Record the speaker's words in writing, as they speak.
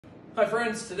Hi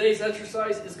friends, today's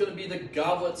exercise is going to be the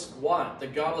goblet squat. The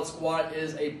goblet squat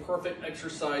is a perfect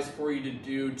exercise for you to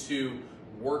do to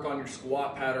work on your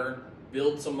squat pattern,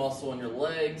 build some muscle in your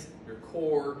legs, your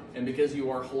core, and because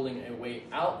you are holding a weight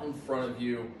out in front of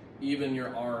you, even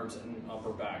your arms and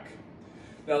upper back.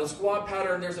 Now the squat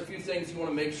pattern, there's a few things you want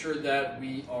to make sure that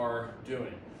we are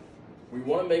doing. We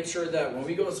want to make sure that when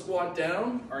we go to squat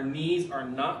down, our knees are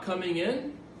not coming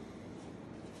in.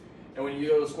 And when you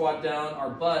go to squat down, our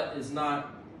butt is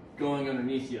not going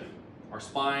underneath you. Our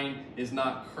spine is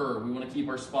not curved. We want to keep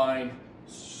our spine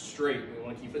straight. We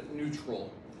want to keep it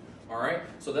neutral. All right?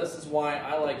 So this is why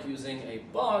I like using a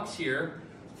box here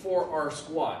for our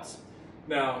squats.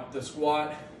 Now, the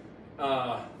squat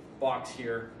box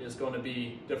here is going to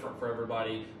be different for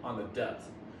everybody on the depth.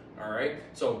 All right?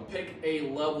 So pick a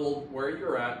level where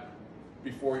you're at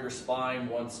before your spine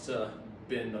wants to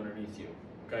bend underneath you.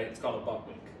 Okay? It's called a butt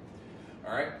wink.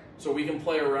 All right, so we can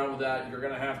play around with that. You're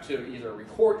gonna have to either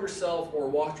record yourself or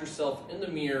watch yourself in the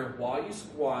mirror while you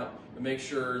squat and make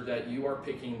sure that you are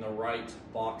picking the right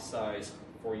box size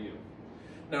for you.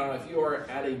 Now, if you are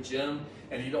at a gym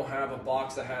and you don't have a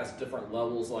box that has different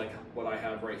levels like what I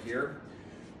have right here,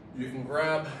 you can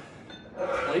grab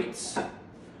plates,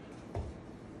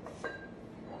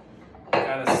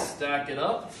 kind of stack it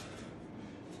up,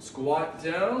 squat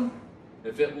down.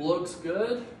 If it looks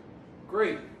good,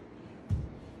 great.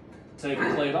 Take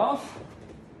the plate off.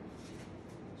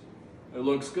 It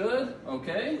looks good,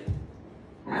 okay.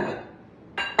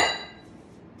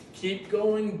 Keep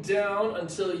going down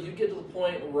until you get to the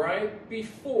point right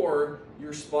before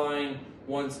your spine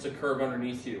wants to curve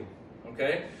underneath you,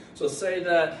 okay? So say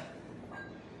that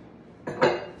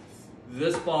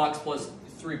this box plus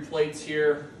 3 plates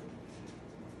here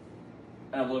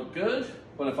and look good,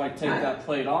 but if I take that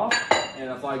plate off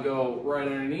and if I go right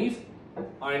underneath,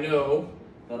 I know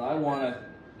that I want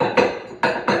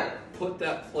to put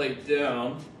that plate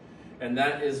down, and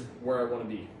that is where I want to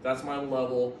be. That's my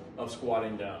level of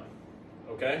squatting down,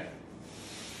 okay?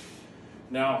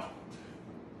 Now,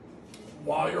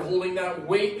 while you're holding that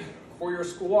weight for your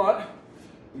squat,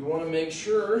 you want to make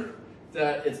sure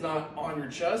that it's not on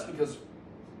your chest because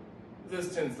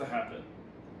this tends to happen.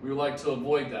 We like to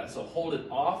avoid that. So hold it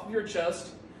off of your chest,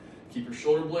 keep your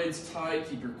shoulder blades tight,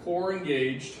 keep your core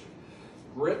engaged,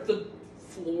 grip the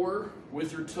floor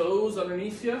with your toes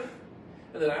underneath you,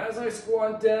 and then as I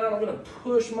squat down, I'm going to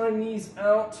push my knees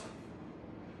out.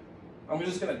 I'm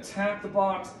just going to tap the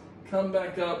box, come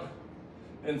back up,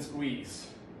 and squeeze.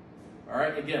 All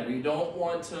right, again, we don't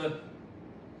want to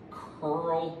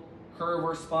curve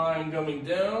our spine coming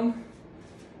down.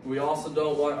 We also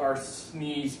don't want our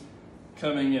knees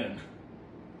coming in,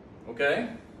 okay?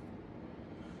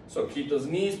 So keep those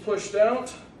knees pushed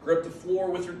out, grip the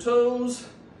floor with your toes,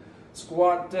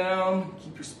 squat down,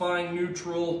 keep your spine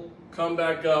neutral, come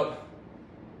back up,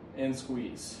 and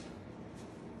squeeze.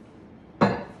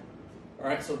 All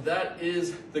right, so that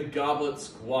is the goblet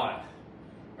squat.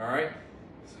 All right,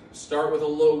 start with a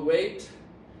low weight,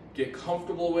 get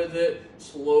comfortable with it,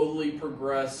 slowly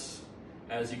progress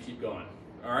as you keep going.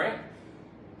 All right,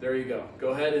 there you go.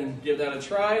 Go ahead and give that a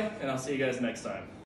try, and I'll see you guys next time.